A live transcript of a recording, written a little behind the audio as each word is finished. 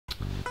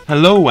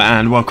Hello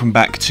and welcome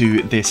back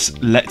to this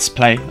Let's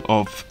Play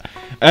of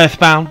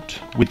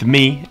EarthBound with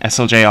me,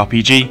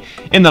 SLJRPG.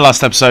 In the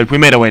last episode we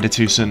made our way to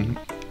Twoson.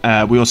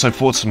 We also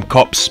fought some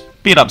cops,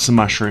 beat up some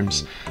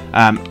mushrooms.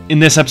 In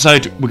this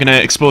episode we're going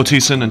to explore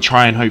Twoson and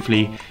try and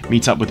hopefully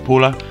meet up with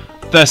Paula.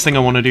 First thing I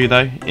want to do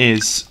though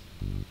is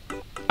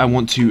I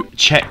want to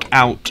check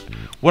out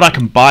what I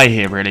can buy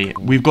here really.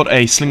 We've got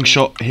a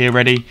slingshot here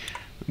ready.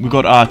 We've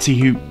got our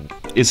Tihu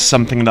is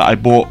something that I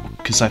bought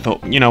because I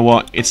thought, you know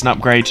what, it's an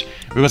upgrade.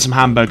 We've got some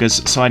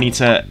hamburgers, so I need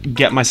to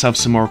get myself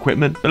some more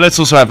equipment. But let's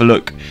also have a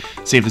look,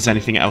 see if there's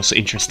anything else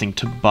interesting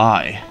to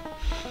buy.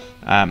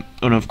 And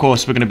of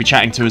course, we're going to be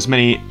chatting to as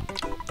many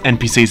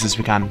NPCs as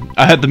we can.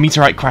 I heard the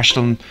meteorite crashed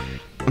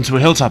onto a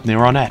hilltop near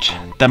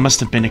Onett. That must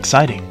have been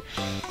exciting.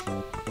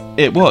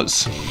 It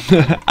was.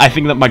 I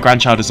think that my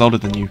grandchild is older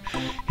than you.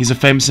 He's a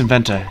famous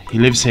inventor. He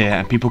lives here,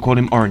 and people call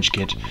him Orange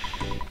Kid.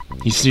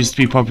 He seems to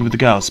be popular with the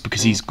girls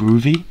because he's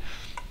groovy.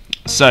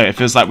 So it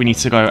feels like we need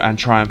to go and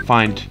try and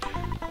find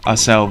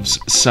ourselves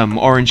some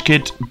Orange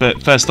Kid.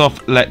 But first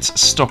off,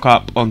 let's stock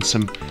up on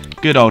some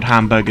good old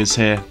hamburgers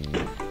here.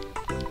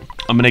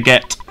 I'm going to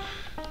get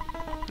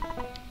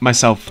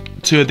myself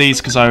 2 of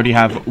these because I already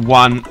have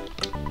 1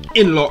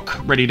 in lock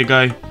ready to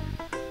go.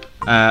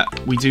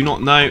 We do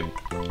not know.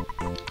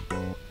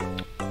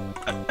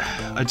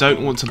 I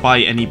don't want to buy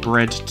any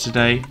bread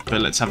today,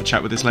 but let's have a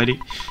chat with this lady.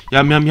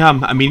 Yum, yum,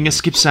 yum. I'm eating a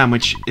skip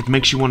sandwich. It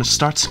makes you want to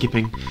start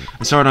skipping.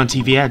 I saw it on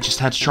TV. I just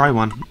had to try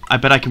one. I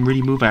bet I can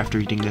really move after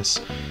eating this.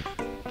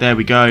 There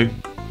we go.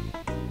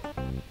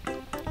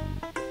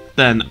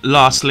 Then,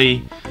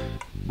 lastly,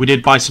 we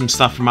did buy some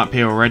stuff from up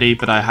here already,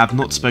 but I have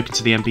not spoken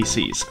to the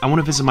NPCs. I want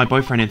to visit my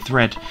boyfriend in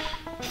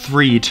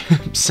Threed,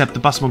 except the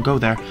bus won't go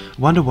there. I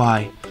wonder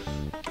why.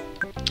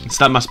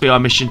 So that must be our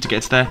mission to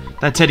get there.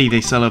 That teddy they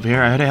sell over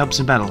here, I heard it helps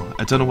in battle.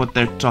 I don't know what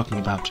they're talking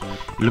about.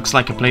 It looks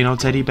like a plain old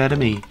teddy bear to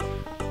me.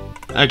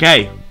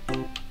 Okay.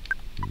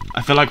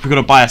 I feel like we're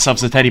gonna buy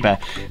ourselves a teddy bear.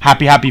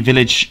 Happy Happy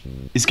Village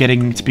is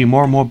getting to be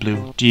more and more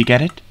blue. Do you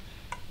get it?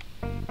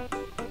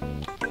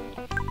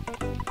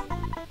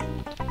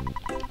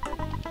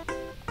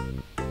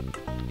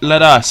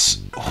 Let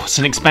us. Oh, it's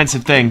an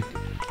expensive thing.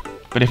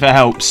 But if it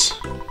helps,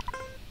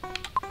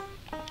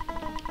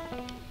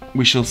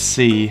 we shall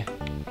see.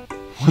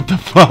 What the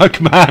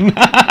fuck, man?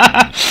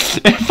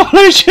 It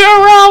follows you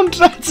around!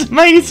 That's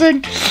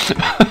amazing!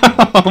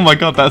 Oh my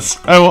god,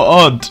 that's so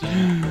odd.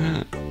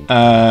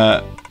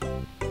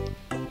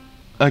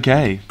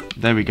 Okay,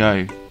 there we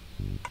go.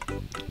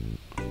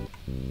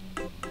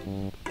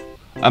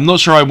 I'm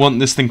not sure I want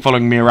this thing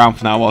following me around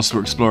for now whilst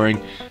we're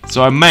exploring.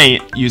 So I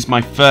may use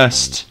my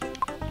first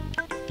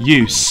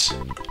use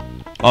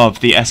of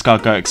the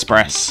Escargot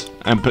Express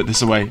and put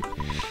this away.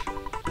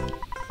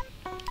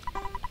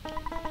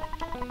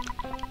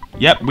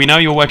 Yep, we know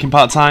you're working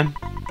part-time.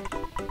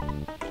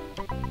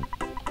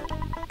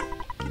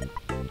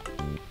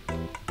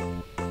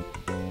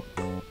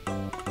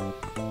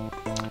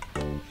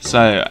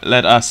 So,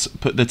 let us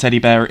put the teddy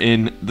bear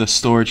in the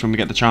storage when we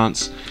get the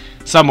chance.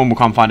 Someone will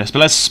come find us, but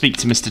let's speak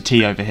to Mr.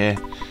 T over here.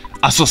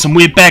 I saw some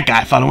weird bad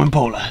guy following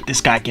Paula.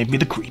 This guy gave me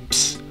the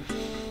creeps.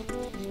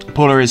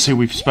 Paula is who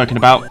we've spoken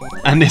about,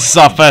 and this is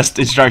our first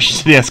introduction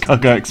to the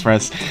Escargot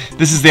Express.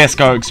 This is the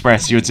Escargot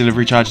Express. Your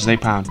delivery charge is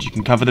 £8. You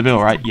can cover the bill,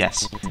 right?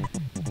 Yes.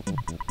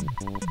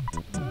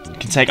 You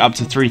can take up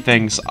to 3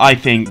 things. I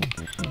think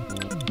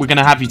we're going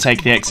to have you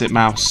take the exit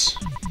mouse.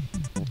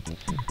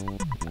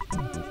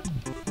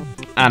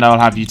 And I'll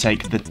have you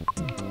take the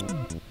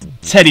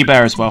teddy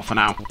bear as well for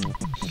now.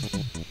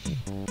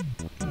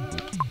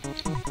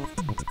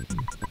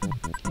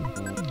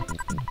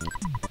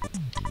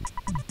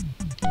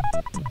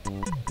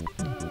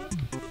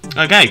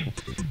 Okay,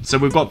 so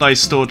we've got those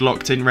stored,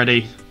 locked in,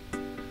 ready.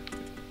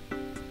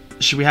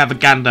 Should we have a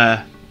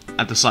gander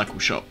at the cycle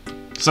shop?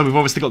 So we've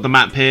obviously got the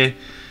map here.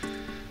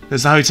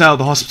 There's the hotel,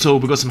 the hospital,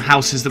 we've got some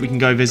houses that we can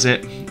go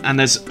visit. And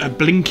there's a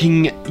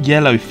blinking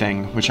yellow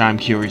thing, which I'm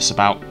curious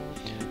about.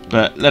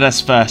 But let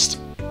us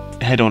first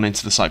head on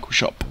into the cycle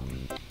shop.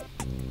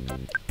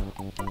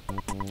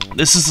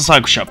 This is the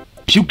cycle shop.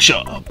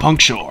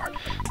 Puncture.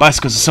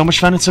 Bicycles are so much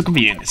fun and so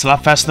convenient. It's a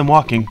lot faster than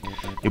walking.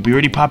 You'll be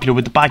really popular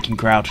with the biking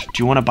crowd.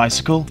 Do you want a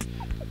bicycle?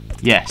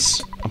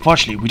 Yes.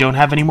 Unfortunately, we don't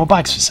have any more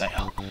bikes for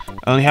sale.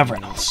 I only have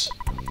rentals.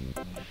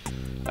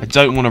 I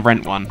don't want to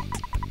rent one.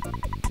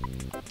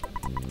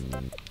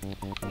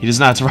 He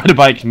doesn't know how to ride a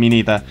bike, me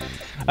neither.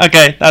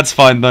 Okay, that's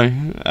fine though.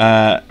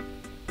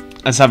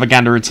 Let's have a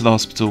gander into the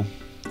hospital.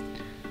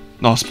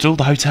 The hospital?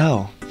 The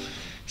hotel.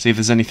 See if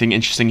there's anything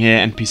interesting here,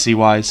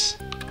 NPC-wise.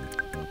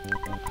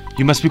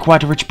 You must be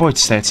quite a rich boy to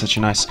stay at such a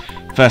nice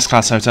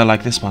first-class hotel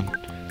like this one.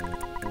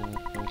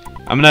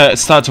 I'm going to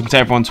start talking to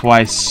everyone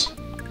twice.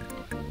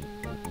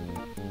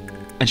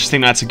 I just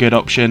think that's a good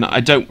option. I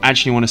don't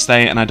actually want to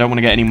stay, and I don't want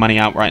to get any money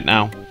out right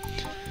now.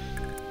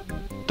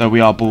 Though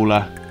we are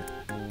baller.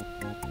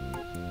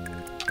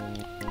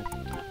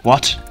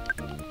 What?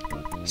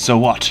 So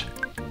what?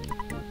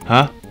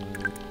 Huh?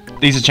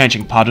 These are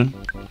changing, pardon?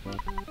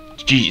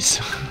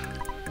 Jeez.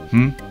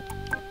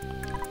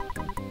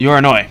 You're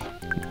annoying.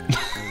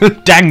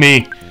 Dang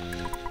me!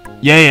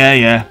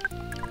 Yeah.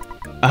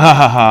 Ha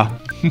ha ha.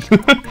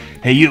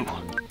 Hey you.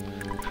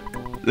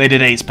 Later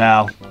days,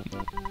 pal.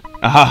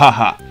 Ha ha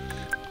ha.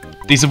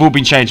 These have all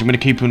been changed. I'm gonna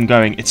keep on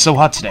going. It's so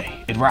hot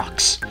today. It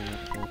rocks.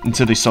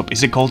 Until they stop.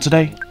 Is it cold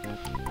today?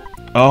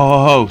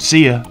 Oh,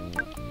 see ya.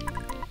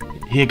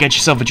 Here, get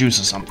yourself a juice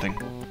or something.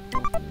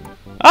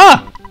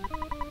 Ah!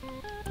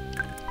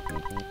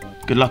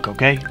 Good luck,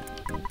 okay?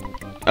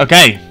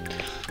 Okay.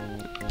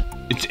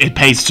 It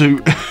pays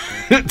to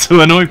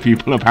to annoy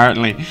people,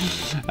 apparently.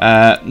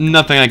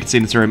 Nothing I can see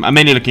in this room. I'm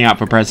mainly looking out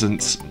for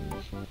presents.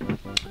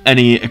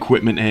 Any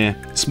equipment here.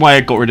 That's why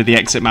I got rid of the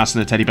exit mouse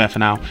and the teddy bear for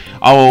now.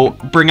 I'll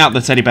bring out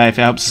the teddy bear if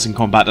it helps us in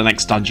combat the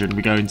next dungeon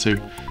we go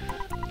into.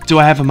 Do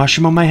I have a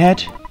mushroom on my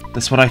head?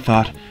 That's what I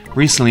thought.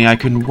 Recently I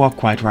couldn't walk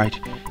quite right.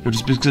 It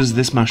was because of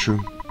this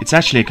mushroom. It's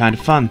actually a kind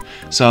of fun,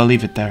 so I'll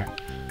leave it there.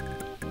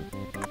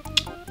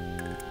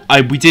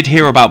 We did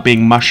hear about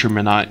being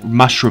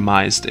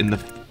mushroomized in the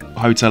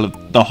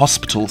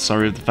hospital,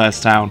 of the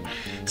first town.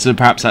 So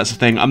perhaps that's a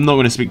thing. I'm not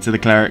going to speak to the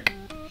cleric,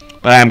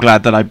 but I am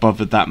glad that I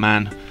bothered that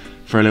man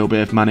for a little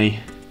bit of money.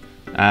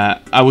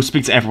 I will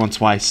speak to everyone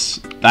twice.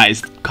 That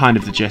is kind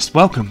of the gist.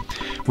 Welcome.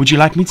 Would you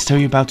like me to tell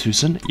you about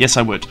Twoson? Yes,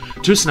 I would.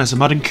 Twoson has a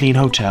modern, clean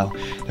hotel.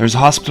 There is a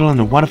hospital and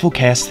a wonderful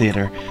chaos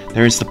theater.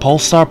 There is the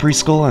Polestar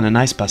preschool and a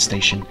nice bus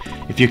station.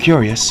 If you're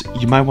curious,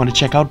 you might want to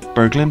check out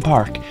Eagleland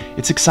Park.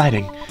 It's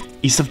exciting.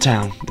 East of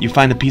town, you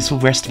find the peaceful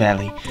Rest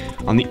Valley.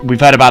 We've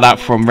heard about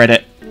that from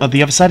Reddit. On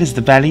the other side is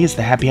the valley, is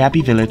the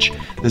happy village.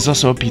 There's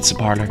also a pizza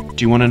parlor.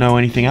 Do you want to know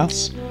anything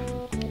else?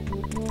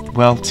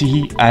 Well,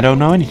 teehee, I don't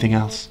know anything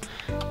else.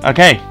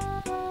 Okay.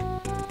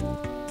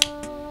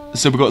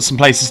 So we've got some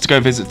places to go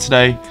visit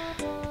today.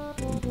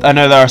 I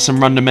know there are some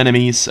random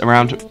enemies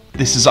around.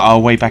 This is our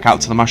way back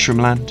out to the Mushroom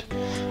Land.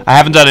 I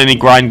haven't done any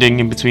grinding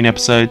in between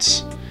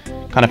episodes.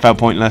 Kind of felt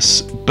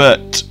pointless.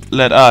 But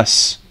let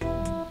us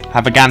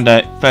have a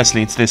gander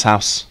firstly into this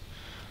house.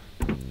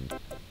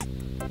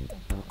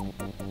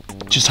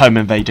 Just home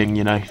invading,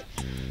 you know.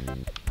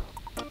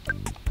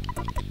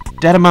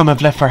 Dad and Mum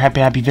have left for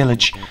Happy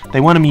Village.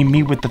 They wanted me to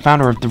meet with the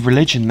founder of the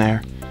religion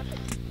there.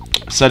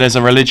 So there's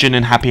a religion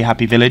in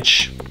Happy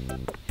Village.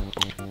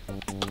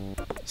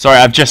 Sorry,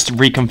 I've just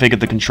reconfigured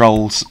the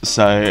controls,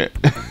 so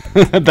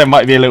they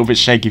might be a little bit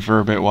shaky for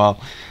a bit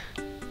while.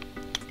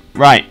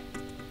 Right.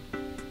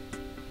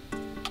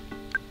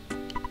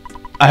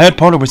 I heard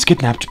Paula was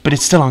kidnapped, but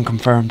it's still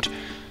unconfirmed.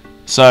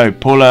 So,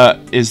 Paula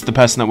is the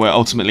person that we're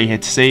ultimately here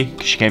to see,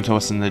 because she came to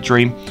us in the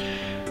dream.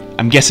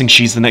 I'm guessing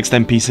she's the next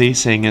NPC,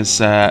 seeing as,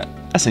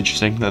 that's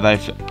interesting, that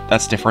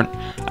that's different.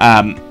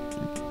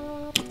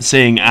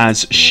 Seeing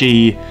as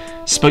she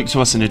spoke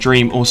to us in a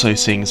dream, also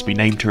seeing as we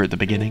named her at the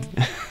beginning.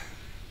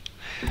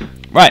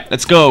 Right,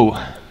 let's go.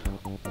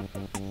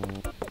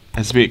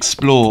 As we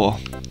explore.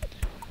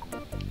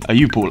 Are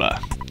you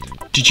Paula?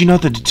 Did you know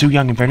that the two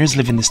young inventors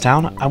live in this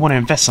town? I want to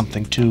invest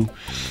something too.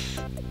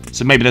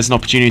 So maybe there's an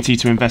opportunity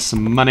to invest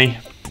some money.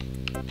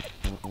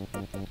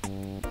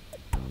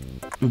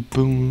 Boom,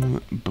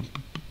 boom, boom,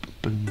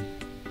 boom.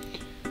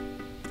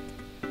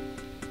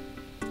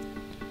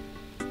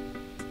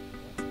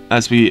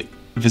 As we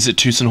visit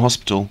Twoson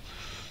Hospital.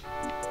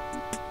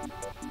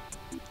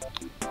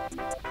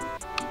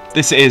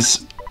 This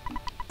is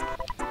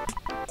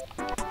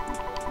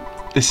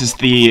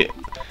the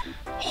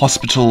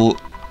hospital.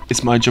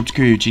 It's my job to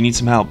cure you. Do you need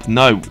some help?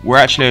 No, we're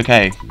actually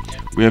okay.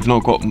 We have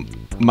not got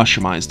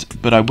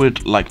mushroomized, but I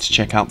would like to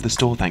check out this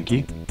door, thank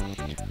you.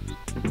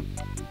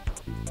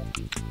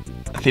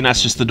 I think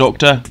that's just the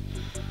doctor.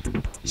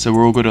 So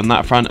we're all good on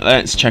that front.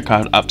 Let's check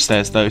out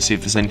upstairs though, see if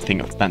there's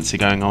anything fancy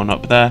going on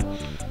up there.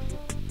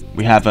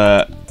 We have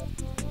a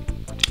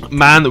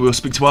man that we'll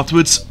speak to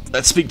afterwards.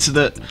 Let's speak to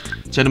the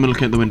gentleman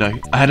looking at the window.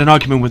 I had an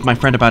argument with my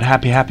friend about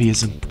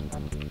happyism.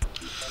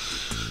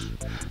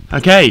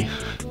 Okay.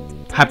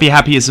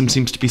 Happyism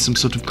seems to be some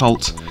sort of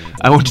cult.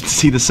 I wanted to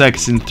see the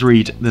circus in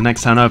Threed, the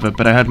next town over,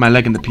 but I hurt my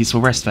leg in the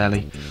peaceful Rest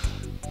Valley.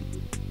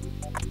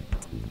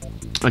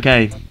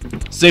 Okay.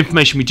 So the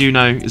information we do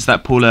know is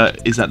that Paula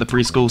is at the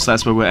preschool, so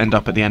that's where we'll end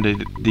up at the end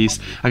of these.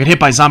 I got hit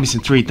by zombies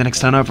in Threed, the next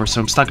town over,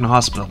 so I'm stuck in a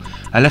hospital.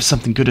 I left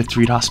something good at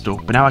Threed Hospital,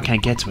 but now I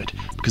can't get to it,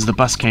 because the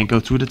bus can't go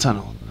through the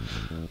tunnel.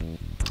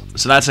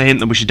 So that's a hint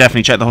that we should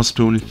definitely check the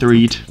hospital in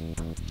Threed.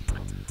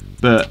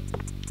 But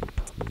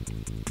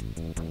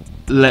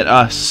let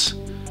us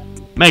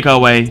make our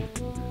way.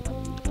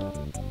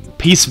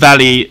 Peace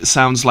Valley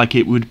sounds like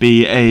it would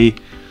be a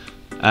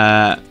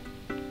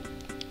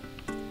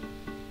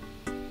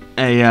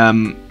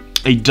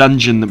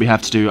dungeon that we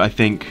have to do, I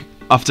think.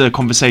 After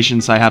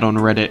conversations I had on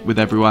Reddit with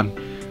everyone,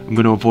 I'm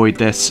going to avoid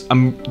this.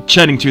 I'm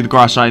churning through the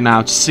grass right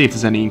now to see if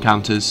there's any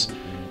encounters.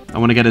 I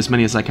want to get as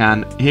many as I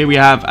can. Here we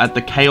have at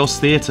the Chaos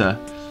Theatre.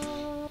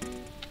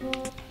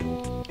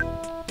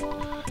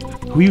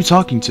 Who are you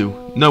talking to?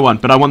 No one,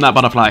 but I want that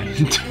butterfly.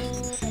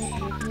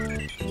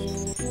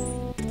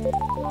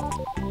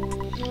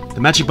 The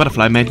magic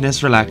butterfly made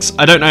Ness relax.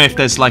 I don't know if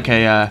there's like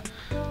a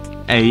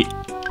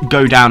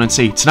go down and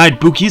see.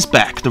 Tonight, Bookie's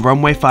back. The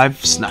Runway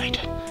 5's night.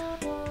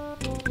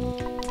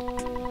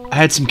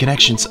 had some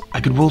connections, I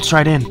could waltz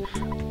right in.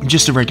 I'm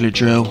just a regular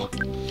Joe.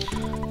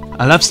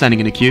 I love standing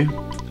in a queue.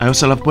 I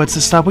also love words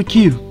that start with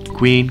Q.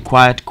 Queen,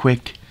 quiet,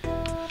 quick.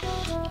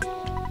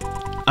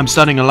 I'm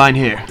starting a line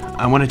here.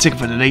 I want a ticket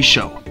for today's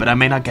show, but I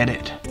may not get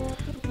it.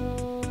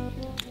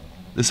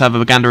 Let's have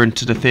a gander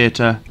into the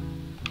theatre.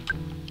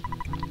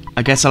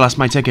 I guess I lost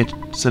my ticket,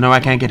 so no, I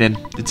can't get in.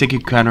 The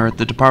ticket counter at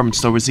the department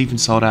store was even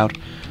sold out.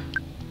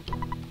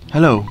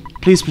 Hello,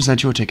 please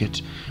present your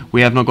ticket.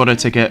 We have not got a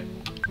ticket.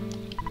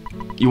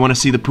 You want to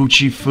see the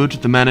Poochie Food,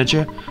 the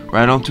manager?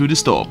 Right on through the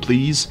store,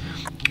 please.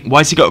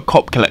 Why's he got a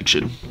cop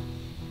collection?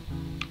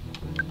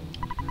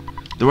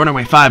 The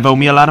Runaway 5 owe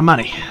me a lot of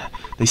money.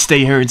 They stay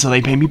here until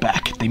they pay me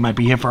back. They might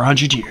be here for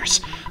 100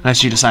 years,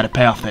 unless you decide to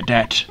pay off their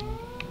debt.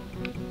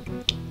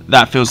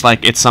 That feels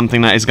like it's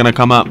something that is going to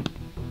come up.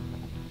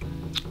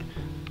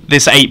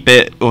 This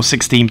 8-bit or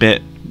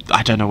 16-bit,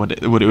 I don't know what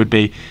it would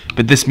be,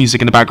 but this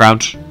music in the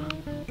background,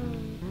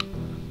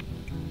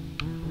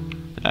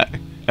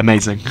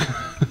 amazing.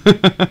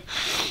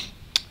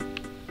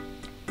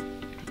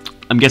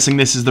 I'm guessing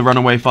this is the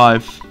Runaway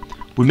 5.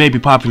 We may be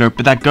popular,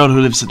 but that girl who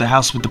lives at the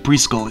house with the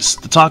preschool is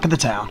the talk of the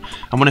town.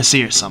 I want to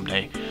see her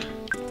someday.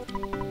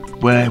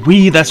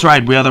 That's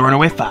right, we are the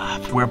Runaway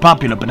 5. We're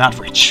popular, but not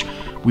rich.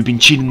 We've been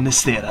cheating in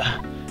this theater,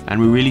 and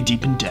we're really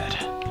deep in debt.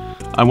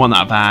 I want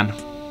that van.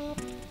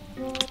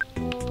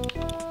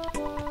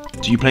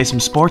 Do you play some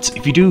sports?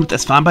 If you do,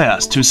 that's fine by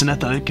us. Twoson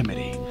Athletic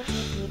Committee.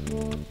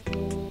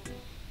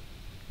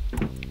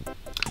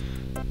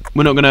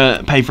 We're not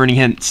gonna pay for any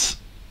hints.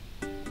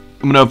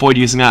 I'm gonna avoid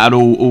using that at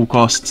all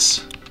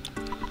costs.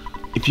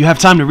 If you have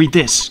time to read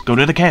this, go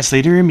to the cast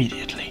theater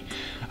immediately.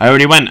 I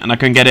already went and I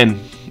couldn't get in.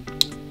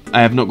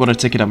 I have not got a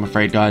ticket, I'm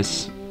afraid,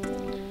 guys.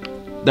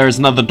 There is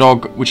another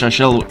dog, which I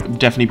shall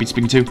definitely be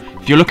speaking to.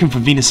 If you're looking for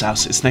Venus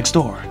House, it's next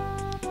door.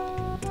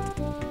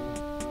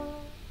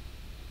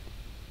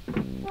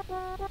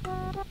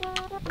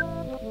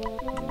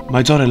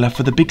 My daughter left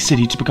for the big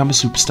city to become a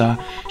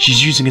superstar.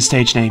 She's using a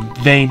stage name,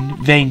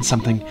 Vane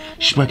something.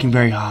 She's working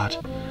very hard.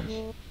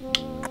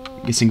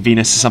 Guessing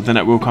Venus is something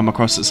that we'll come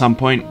across at some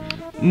point.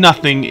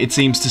 Nothing, it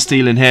seems, to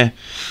steal in here.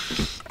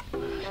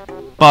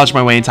 Barge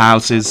my way into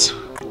houses,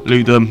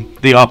 loot them,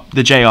 the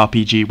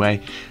JRPG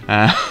way.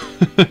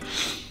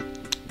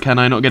 Can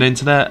I not get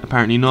into there?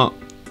 Apparently not.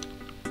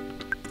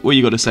 What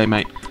you got to say,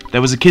 mate? There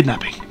was a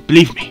kidnapping,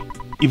 believe me,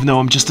 even though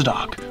I'm just a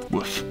dog.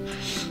 Woof.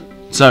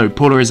 So,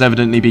 Paula has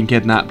evidently been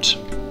kidnapped.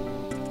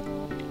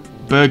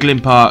 Burgling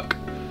Park.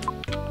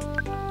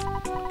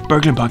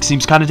 Burgling Park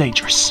seems kind of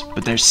dangerous,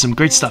 but there's some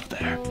great stuff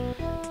there.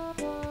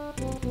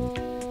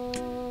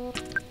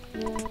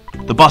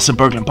 The boss of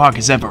Burgling Park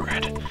is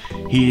Everett.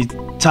 He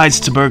ties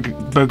to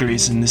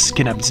burglaries and this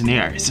kidnappings in the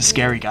air. He's a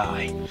scary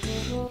guy.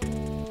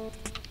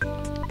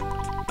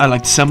 I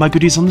like to sell my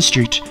goodies on the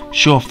street.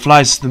 Sure,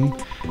 flies them,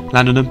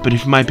 land on them, but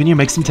if in my opinion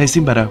makes them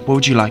tasting better. What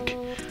would you like?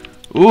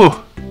 Ooh.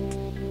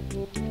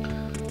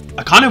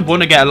 I kind of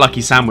want to get a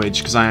lucky sandwich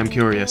because I am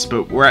curious,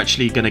 but we're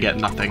actually going to get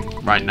nothing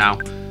right now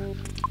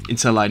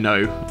until I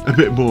know a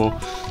bit more.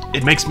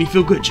 It makes me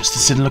feel good just to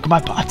sit and look at my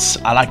pots.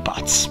 I like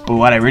pots, but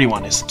what I really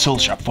want is a tool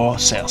shop for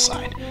sale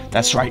sign.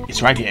 That's right,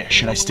 it's right here.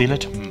 Should I steal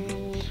it?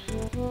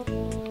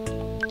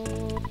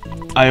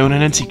 I own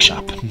an antique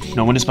shop.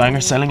 No one is buying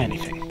or selling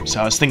anything,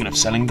 so I was thinking of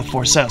selling the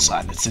for sale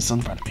sign that sits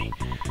in front of me.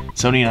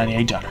 It's only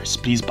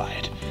 $98. Please buy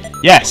it.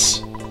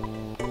 Yes!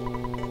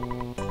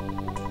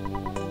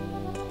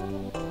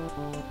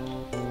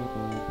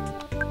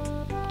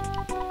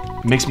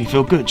 It makes me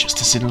feel good just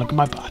to sit and look at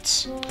my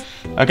pots.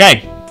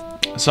 Okay,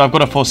 so I've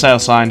got a for sale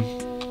sign.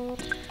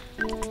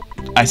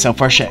 I sell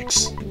fresh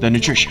eggs. They're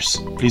nutritious.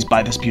 Please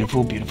buy this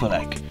beautiful, beautiful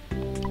egg.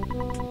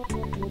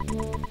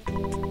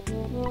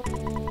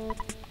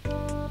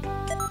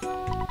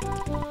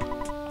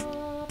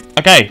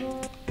 Okay.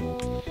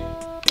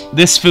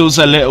 This feels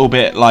a little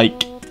bit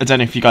like, I don't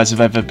know if you guys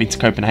have ever been to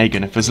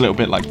Copenhagen. It feels a little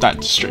bit like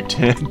that district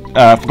here.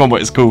 I've forgotten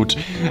what it's called.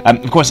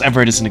 Of course,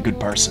 Everett isn't a good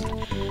person,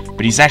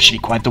 but he's actually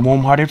quite the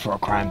warm-hearted for a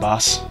crime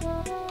boss.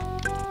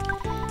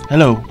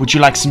 Hello, would you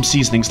like some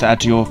seasonings to add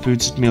to your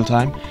foods at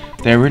mealtime?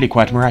 They are really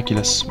quite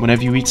miraculous.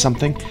 Whenever you eat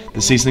something,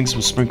 the seasonings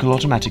will sprinkle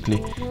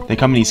automatically. They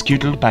come in these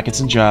cute little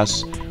packets and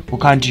jars.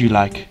 What kind do you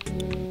like?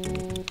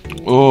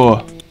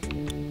 Oh.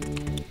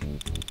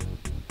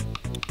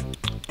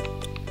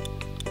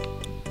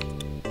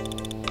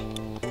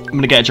 I'm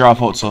gonna get a jar of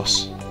hot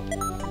sauce.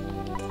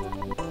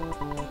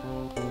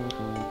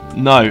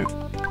 No.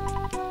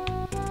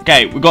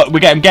 Okay,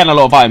 I'm getting a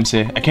lot of items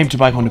here. I came to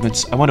buy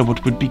condiments. I wonder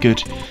what would be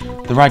good.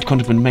 The right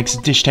condiment makes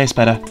a dish taste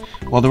better,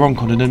 while the wrong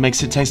condiment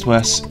makes it taste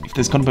worse. If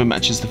this condiment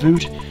matches the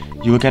food,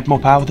 you will get more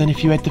power than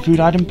if you ate the food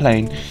item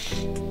plain.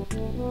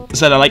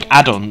 So I like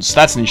add-ons.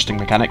 That's an interesting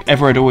mechanic.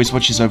 Everett always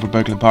watches over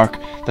Burgling Park.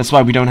 That's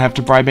why we don't have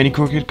to bribe any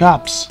crooked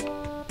cops.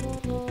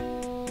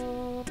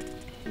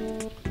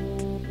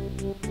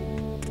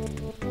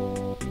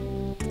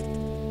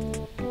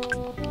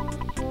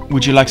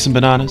 Would you like some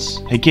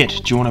bananas? Hey kid,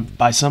 do you want to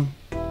buy some?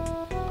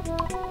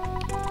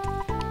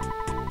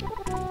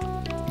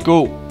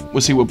 Cool.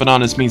 We'll see what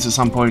bananas means at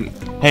some point.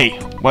 Hey,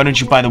 why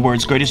don't you buy the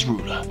world's greatest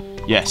ruler?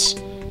 Yes,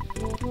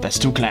 that's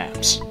 2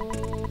 clams.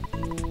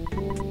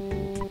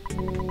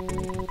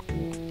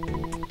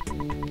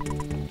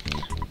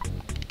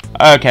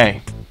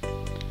 Okay.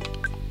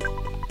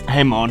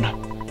 Hey, Mon.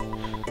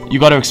 You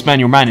gotta expand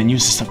your mind and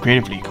use this stuff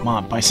creatively. Come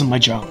on, buy some of my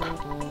junk.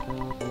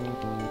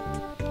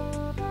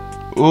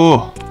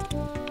 Ooh.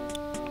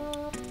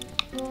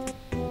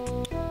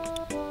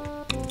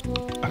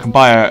 I can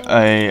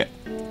buy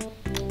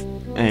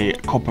a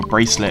copper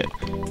bracelet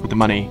with the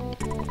money.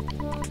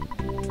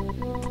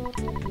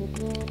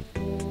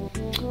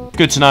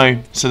 Good to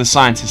know. So the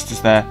scientist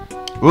is there.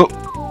 Whoa.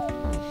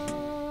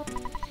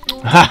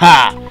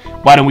 Haha!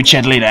 Why don't we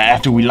chat later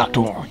after we lock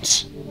the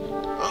horns?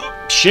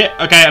 Oh, shit.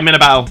 Okay, I'm in a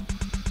battle.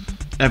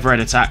 Everett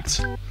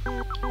attacked.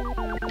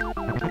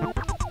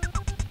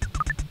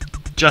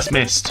 Just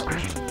missed.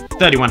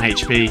 31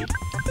 HP.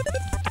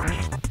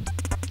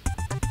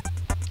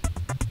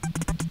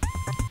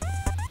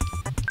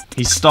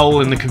 He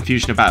stole in the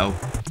confusion of battle.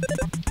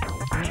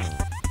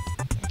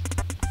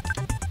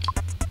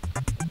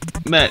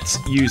 Let's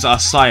use our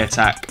Psy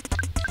attack.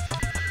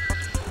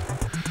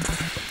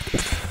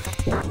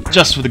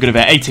 Just for the good of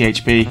it, 80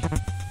 HP.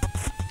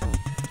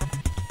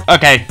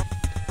 Okay,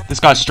 this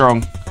guy's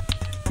strong.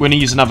 We're going to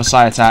use another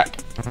Psy attack.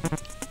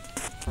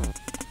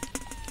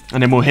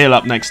 And then we'll heal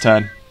up next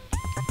turn.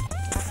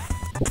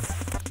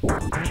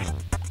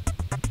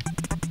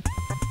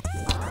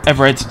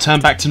 Everett,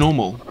 turn back to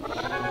normal.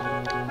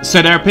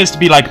 So there appears to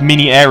be like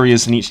mini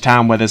areas in each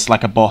town where there's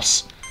like a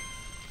boss.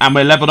 And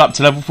we're leveled up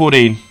to level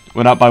 14.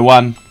 We're up by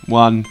 1,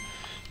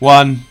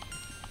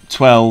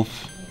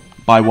 12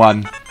 by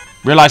 1.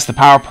 Realize the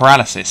power of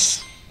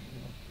paralysis.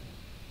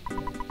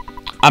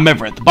 I'm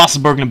Everett, the boss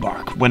of Eagleland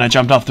Bark. When I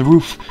jumped off the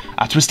roof,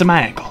 I twisted my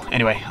ankle.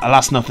 Anyway, I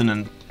lost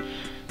nothing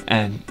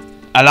and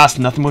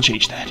nothing will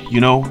change that.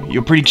 You know,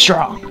 you're pretty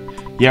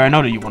strong. Yeah, I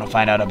know that you want to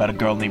find out about a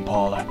girl named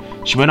Paula.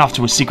 She went off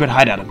to a secret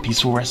hideout in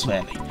Peaceful Rest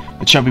Valley.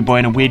 A chubby boy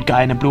and a weird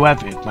guy in a blue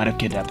outfit might have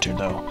kidnapped her,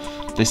 though.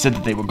 They said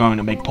that they were going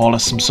to make Paula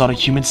some sort of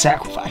human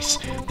sacrifice.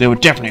 They were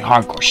definitely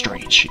hardcore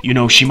strange. You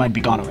know, she might be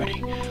gone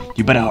already.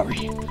 You better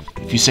hurry.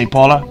 If you say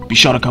Paula, be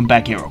sure to come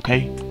back here,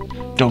 okay?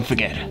 Don't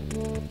forget.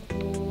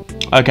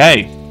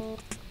 Okay.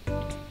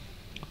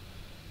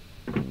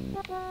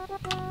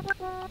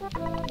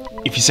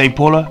 If you say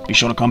Paula, be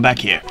sure to come back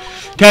here.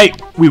 Okay,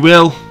 we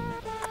will.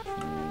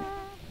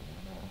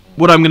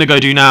 What I'm going to go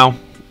do now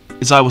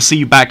is I will see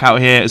you back out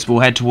here as we'll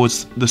head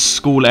towards the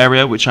school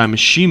area, which I'm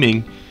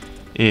assuming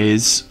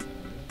is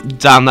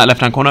down that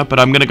left-hand corner. But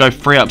I'm going to go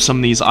free up some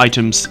of these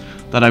items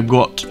that I've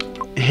got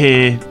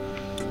here.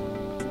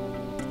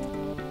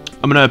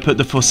 I'm going to put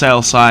the for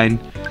sale sign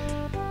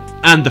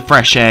and the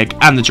fresh egg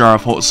and the jar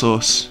of hot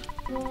sauce.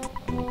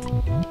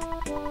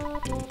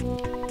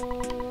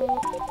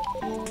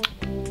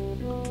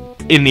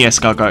 In the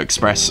Escargot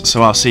Express,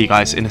 so I'll see you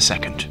guys in a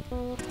second.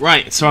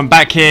 Right, so I'm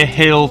back here,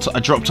 healed. I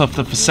dropped off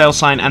the for sale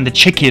sign and the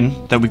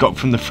chicken that we got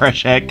from the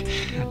fresh egg.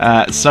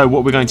 So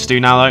what we're going to do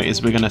now, though,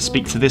 is we're going to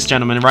speak to this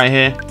gentleman right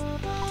here.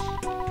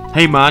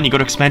 Hey man, you got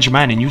to expand your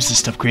mind and use this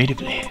stuff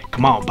creatively.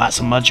 Come on, buy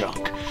some mud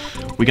junk.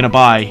 We're going to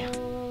buy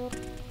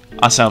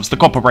ourselves the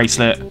copper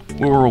bracelet.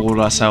 We'll reward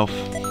ourselves.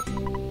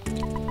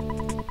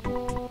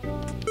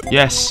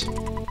 Yes.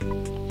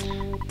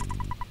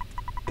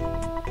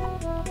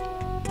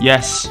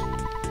 Yes.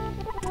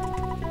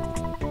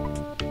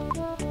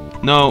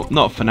 No,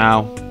 not for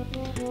now.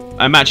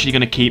 I'm actually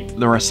going to keep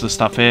the rest of the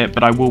stuff here,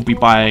 but I will be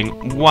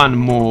buying one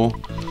more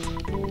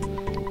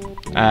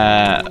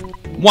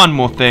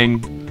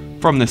thing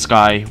from this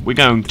guy. We're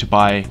going to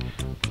buy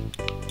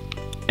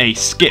a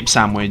skip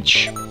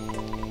sandwich.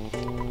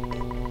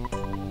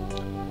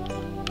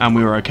 And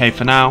we were okay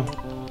for now.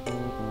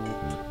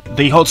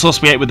 The hot sauce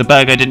we ate with the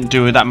burger didn't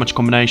do that much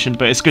combination,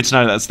 but it's good to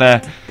know that's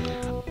there.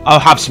 I'll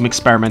have some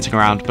experimenting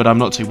around, but I'm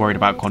not too worried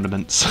about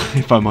condiments,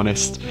 if I'm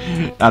honest,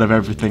 out of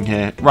everything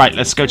here. Right,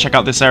 let's go check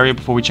out this area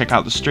before we check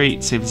out the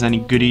street, see if there's any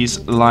goodies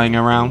lying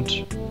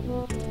around.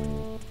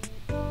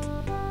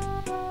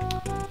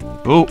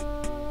 Oh,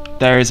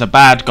 there is a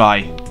bad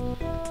guy.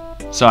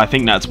 So I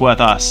think that's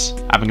worth us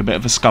having a bit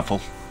of a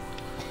scuffle.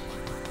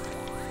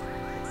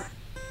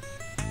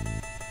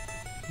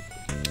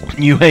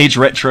 New Age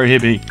Retro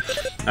Hippie.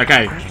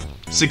 Okay,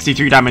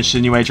 63 damage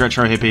to New Age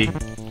Retro Hippie.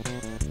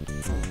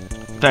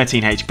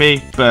 13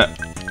 HP, but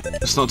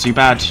it's not too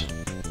bad.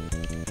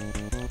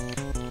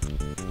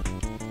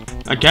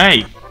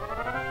 Okay.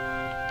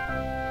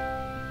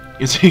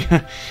 You see,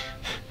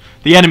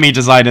 the enemy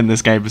design in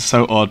this game is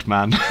so odd,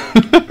 man.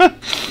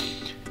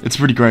 It's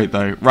pretty great,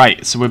 though.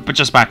 Right, so we're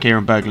just back here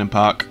in Eagleland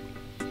Park.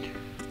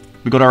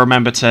 We've got to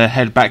remember to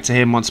head back to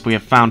him once we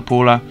have found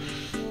Paula.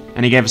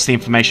 And he gave us the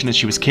information that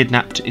she was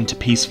kidnapped into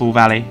Peaceful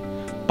Valley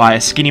by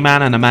a skinny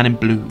man and a man in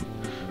blue.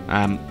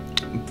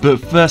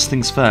 But first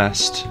things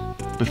first,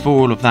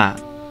 before all of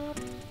that,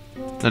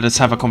 let us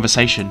have a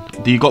conversation.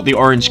 You got the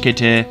orange kid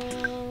here.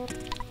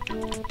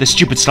 The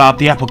stupid slob,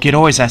 the apple kid,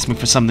 always asks me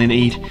for something to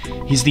eat.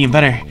 He's the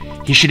inventor.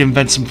 He should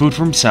invent some food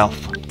for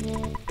himself.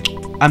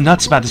 I'm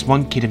nuts about this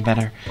one kid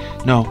inventor.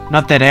 No,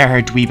 not that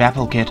airhead dweeb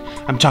apple kid.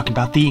 I'm talking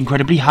about the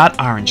incredibly hot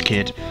orange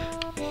kid.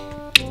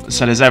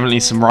 So there's evidently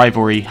some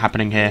rivalry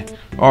happening here.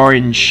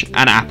 Orange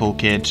and apple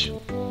kid.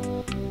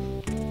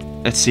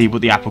 Let's see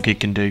what the apple kid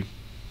can do.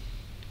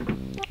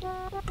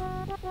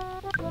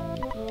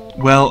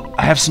 Well,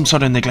 I have some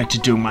sort of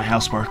neglected doing my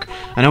housework.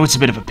 I know it's a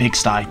bit of a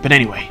pigsty, but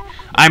anyway,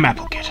 I'm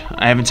Apple Kid.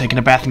 I haven't taken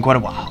a bath in quite a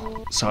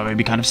while, so I may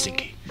be kind of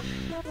stinky.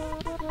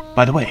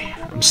 By the way,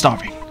 I'm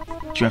starving.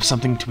 Do you have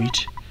something to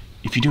eat?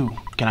 If you do,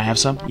 can I have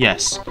some?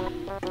 Yes.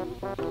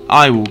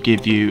 I will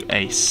give you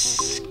a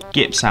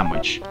skip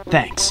sandwich.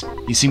 Thanks.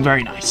 You seem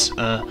very nice.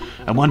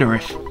 I wonder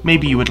if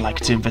maybe you would like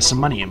to invest some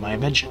money in my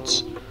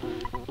inventions.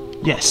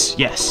 Yes.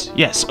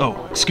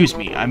 Oh, excuse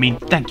me. I mean,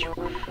 thank you.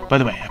 By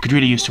the way, I could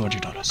really use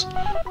 $200.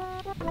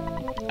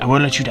 I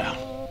won't let you down.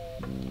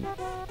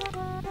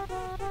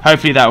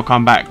 Hopefully that will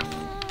come back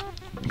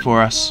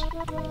for us.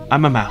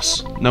 I'm a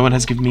mouse. No one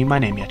has given me my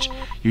name yet.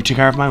 You took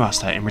care of my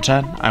master. In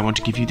return, I want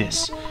to give you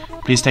this.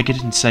 Please take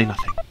it and say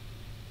nothing.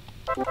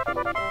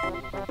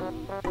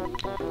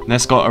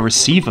 Ness got a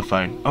receiver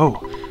phone.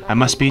 Oh, I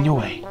must be in your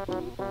way.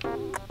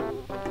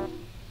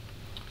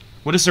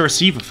 What does a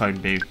receiver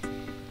phone do?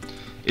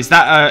 Is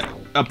that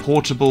a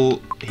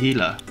portable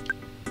healer?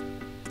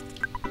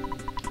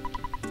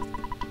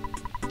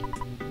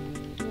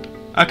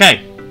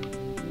 Okay.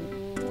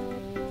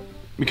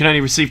 We can only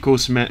receive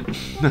calls from it.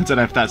 I don't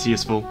know if that's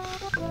useful.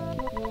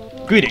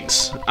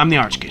 Greetings. I'm the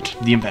Orange Kid,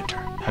 the inventor.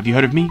 Have you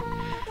heard of me?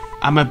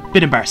 I'm a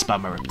bit embarrassed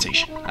about my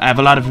reputation. I have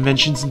a lot of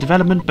inventions in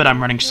development, but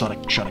I'm running short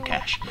of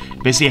cash.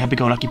 Basically a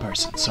happy-go-lucky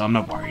person, so I'm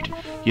not worried.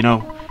 You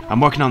know, I'm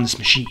working on this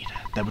machine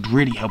that would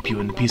really help you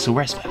in the peaceful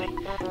Rest Valley.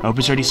 I hope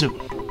it's ready soon.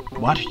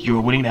 What? You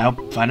are willing to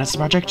help finance the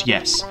project?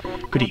 Yes.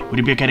 Goody. Would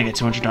it be okay to get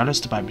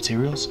 $200 to buy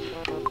materials?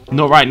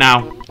 Not right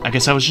now. I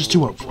guess I was just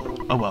too hopeful.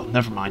 Oh well,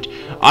 never mind.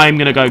 I'm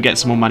gonna go get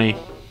some more money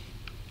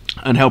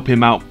and help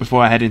him out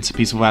before I head into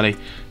Peaceful Valley.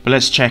 But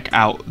let's check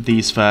out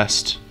these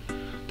first.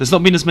 There's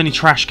not been as many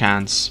trash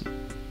cans,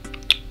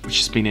 which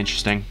has been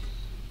interesting.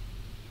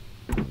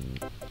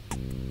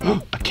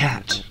 A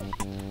cat.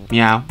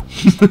 Meow.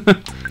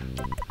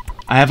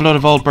 I have a lot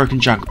of old broken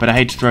junk, but I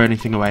hate to throw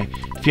anything away.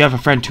 If you have a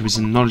friend who is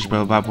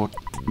knowledgeable about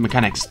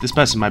mechanics, this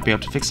person might be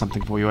able to fix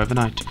something for you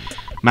overnight.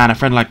 Man, a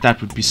friend like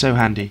that would be so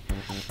handy.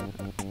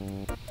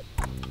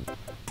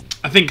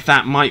 I think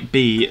that might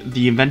be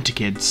the Inventor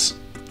Kids.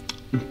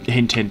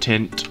 Hint, hint,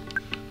 hint.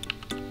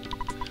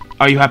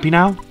 Are you happy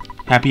now?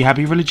 Happy,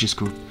 happy religious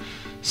group.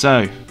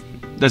 So,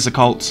 there's a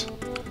cult.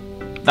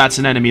 That's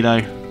an enemy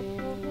though,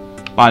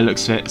 by the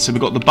looks of it. So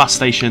we've got the bus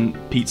station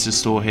pizza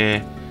store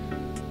here.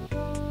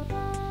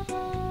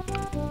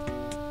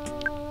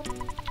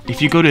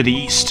 If you go to the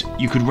east,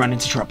 you could run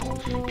into trouble.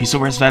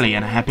 Peaceful Rest Valley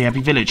and a happy,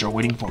 happy village are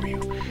waiting for you.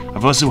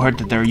 I've also heard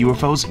that there are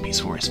UFOs in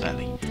Peaceful Rest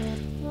Valley.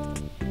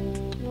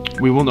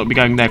 We will not be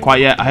going there quite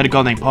yet. I heard a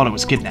girl named Paula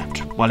was kidnapped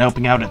while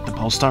helping out at the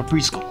Polestar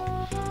preschool.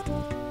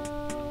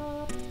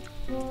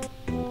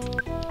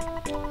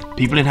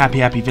 People in Happy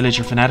Happy Village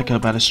are fanatical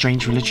about a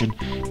strange religion.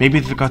 Maybe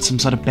they've got some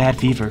sort of bad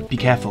fever. Be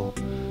careful.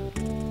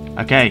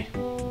 Okay.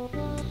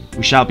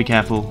 We shall be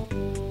careful.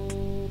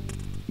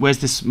 Where's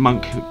this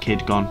monk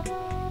kid gone?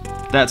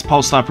 That's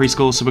Polestar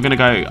preschool, so we're gonna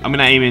go. I'm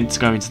gonna aim in to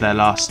go into there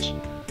last.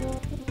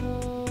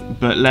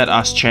 But let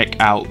us check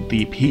out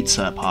the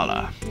pizza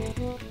parlor.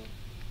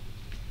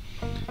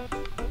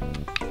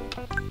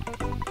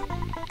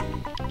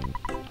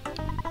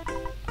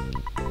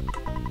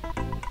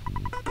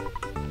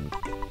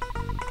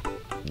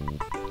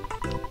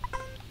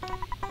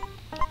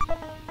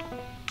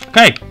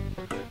 Okay,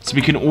 so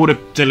we can order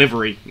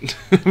delivery,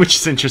 which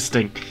is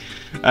interesting.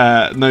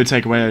 No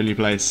takeaway only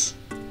place.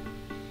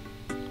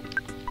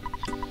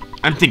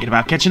 I'm thinking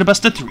about catching a bus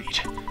to Threed.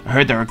 I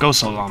heard there are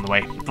ghosts all along the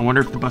way. I wonder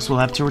if the bus will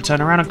have to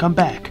return around and come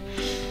back.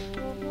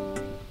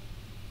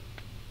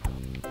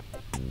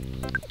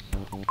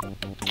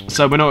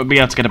 So we're not going to be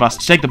able to get a bus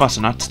to take the bus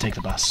or not to take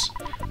the bus.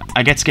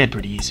 I get scared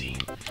pretty easy.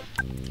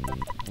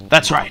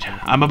 That's right,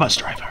 I'm a bus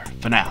driver.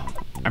 For now,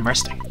 I'm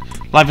resting.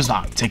 Life is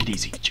long, take it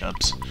easy,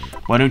 Chubs.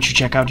 Why don't you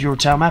check out your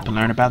town map and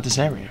learn about this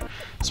area?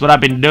 That's what I've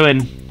been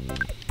doing.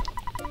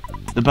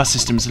 The bus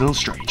system is a little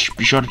strange.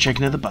 Be sure to check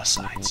into the bus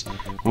signs.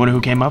 I wonder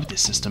who came up with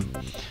this system.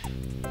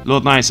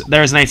 Lord nice.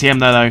 There is an ATM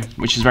there though,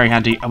 which is very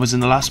handy. I was in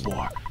the last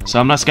war, so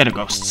I'm not scared of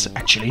ghosts,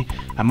 actually.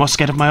 I'm more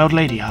scared of my old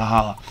lady,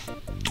 haha.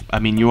 I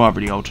mean, you are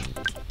really old.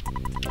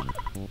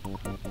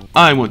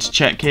 I want to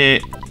check here.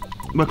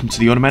 Welcome to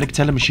the automatic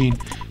teller machine.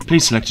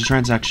 Please select a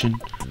transaction.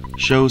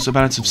 Shows a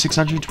balance of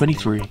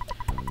 623.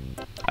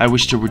 I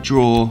wish to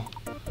withdraw.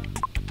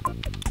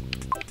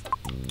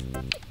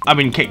 I've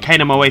been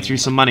caning my way through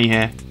some money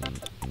here.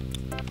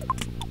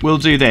 We'll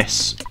do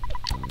this.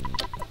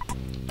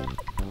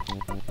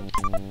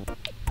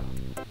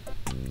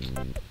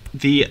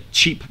 The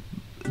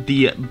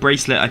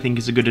bracelet I think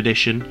is a good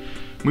addition.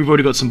 We've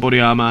already got some body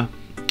armor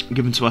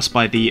given to us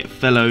by the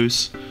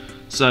fellows.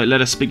 So let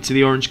us speak to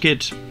the Orange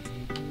Kid.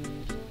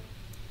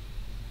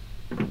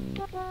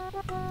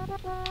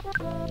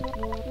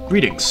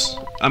 Greetings.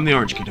 I'm the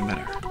Orange Kid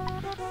inventor.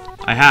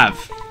 I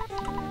have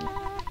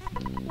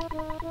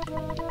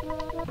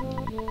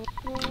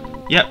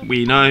Yep,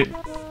 we know.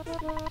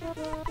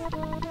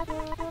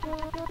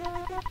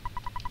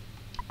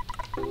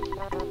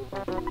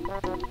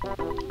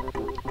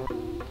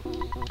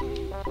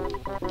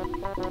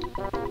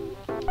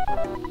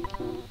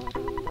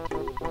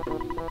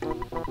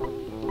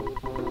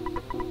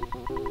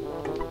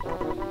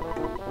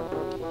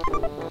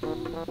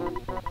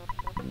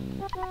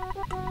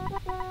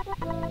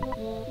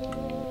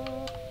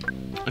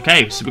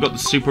 Okay, so we got the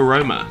Super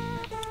Roma.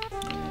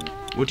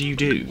 What do you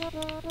do?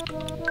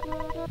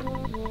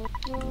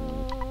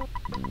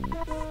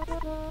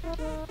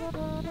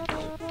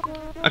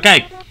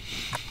 Okay.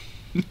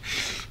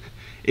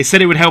 It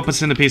said it would help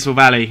us in the Peaceful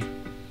Valley,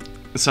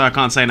 so I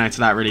can't say no to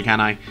that, really, can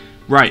I?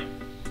 Right.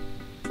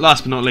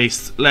 Last but not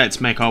least,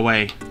 let's make our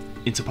way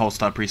into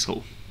Polestar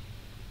Preschool.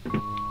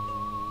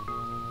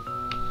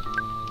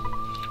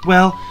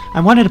 Well, I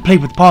wanted to play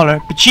with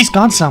Paula, but she's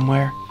gone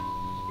somewhere.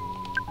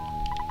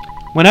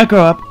 When I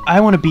grow up,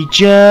 I want to be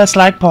just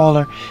like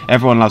Paula.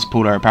 Everyone loves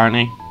Paula,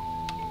 apparently.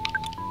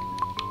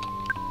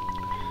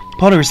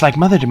 Paula is like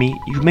mother to me.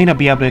 You may not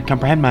be able to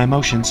comprehend my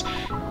emotions.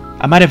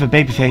 I might have a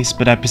baby face,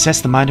 but I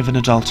possess the mind of an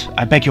adult.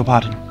 I beg your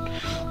pardon.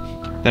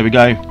 There we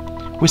go.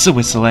 Whistle,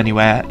 whistle,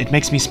 anywhere. It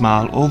makes me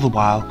smile all the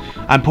while.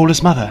 I'm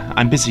Paula's mother.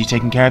 I'm busy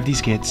taking care of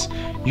these kids.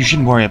 You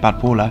shouldn't worry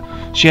about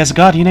Paula. She has a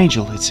guardian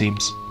angel, it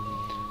seems.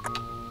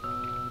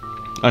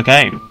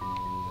 Okay.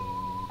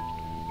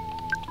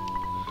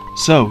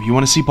 So, you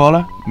want to see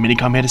Paula? Many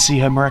come here to see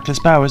her miraculous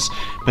powers,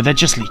 but they're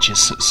just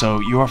leeches. So,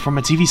 you are from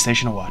a TV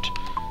station or what?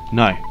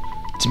 No.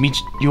 To meet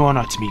you or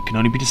not to meet can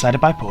only be decided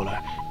by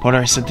Paula.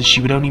 Paula said that she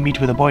would only meet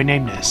with a boy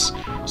named Ness.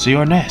 So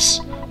you're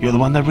Ness. You're the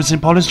one that was in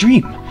Paula's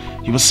dream.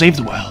 You will save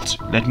the world.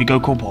 Let me go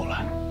call Paula.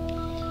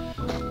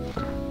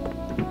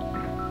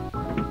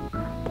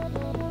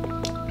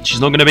 She's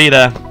not going to be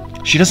there.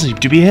 She doesn't seem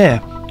to be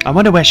here. I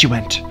wonder where she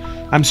went.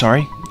 I'm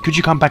sorry. Could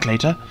you come back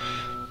later?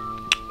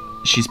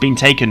 She's been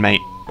taken,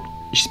 mate.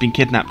 She's been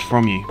kidnapped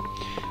from you.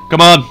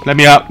 Come on, let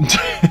me up.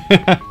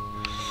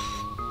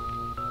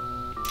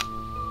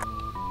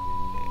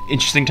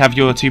 Interesting to have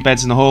your 2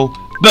 beds in the hall.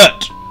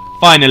 But,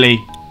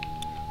 finally.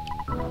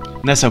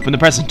 Ness, open the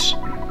present.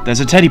 There's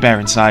a teddy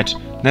bear inside.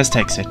 Ness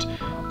takes it.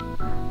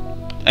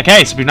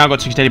 Okay, so we've now got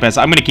 2 teddy bears.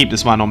 I'm going to keep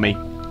this one on me.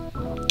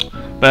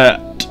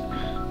 But,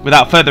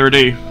 without further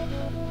ado,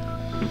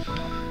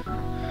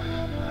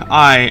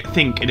 I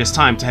think it is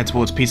time to head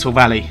towards Peaceful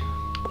Valley.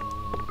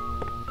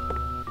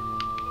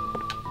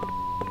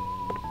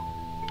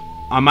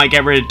 I might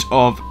get rid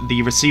of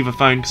the receiver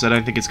phone because I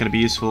don't think it's going to be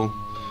useful.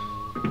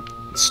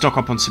 Stock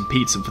up on some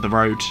pizza for the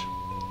road.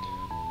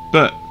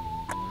 But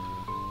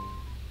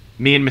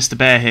me and Mr.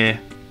 Bear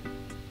here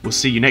will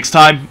see you next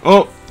time.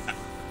 Oh,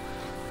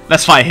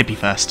 let's fight a hippie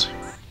first.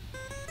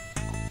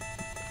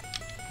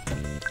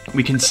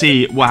 We can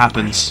see what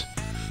happens.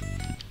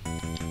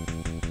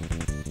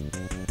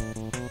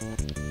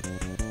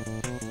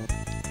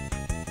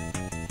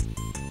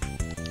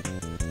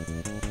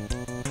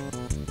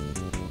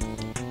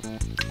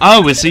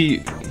 Oh, is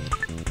he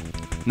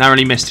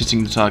narrowly missed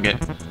hitting the target?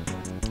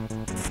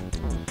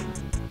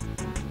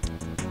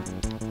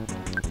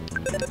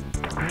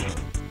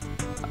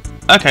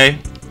 Okay.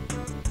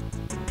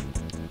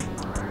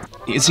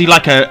 Is he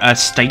like a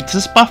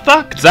status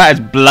buffer? Because that is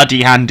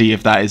bloody handy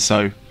if that is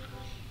so.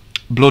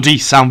 Bloody,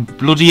 sound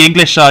bloody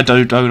English,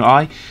 don't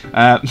I?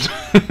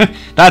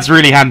 That's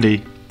really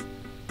handy.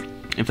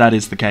 If that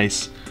is the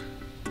case.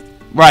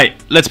 Right,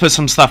 let's put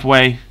some stuff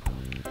away.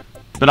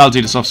 But I'll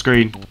do this off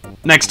screen.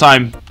 Next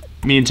time,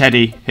 me and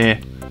Teddy here.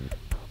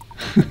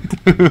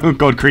 Oh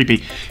god,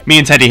 creepy. Me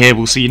and Teddy here,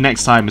 we'll see you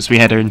next time as we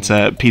head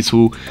into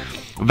Peaceful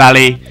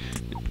Valley.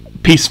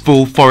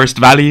 Peaceful Forest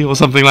Valley or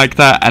something like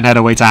that, and head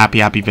away to Happy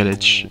Happy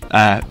Village.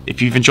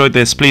 If you've enjoyed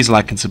this, please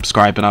like and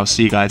subscribe, and I'll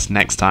see you guys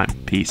next time.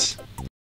 Peace.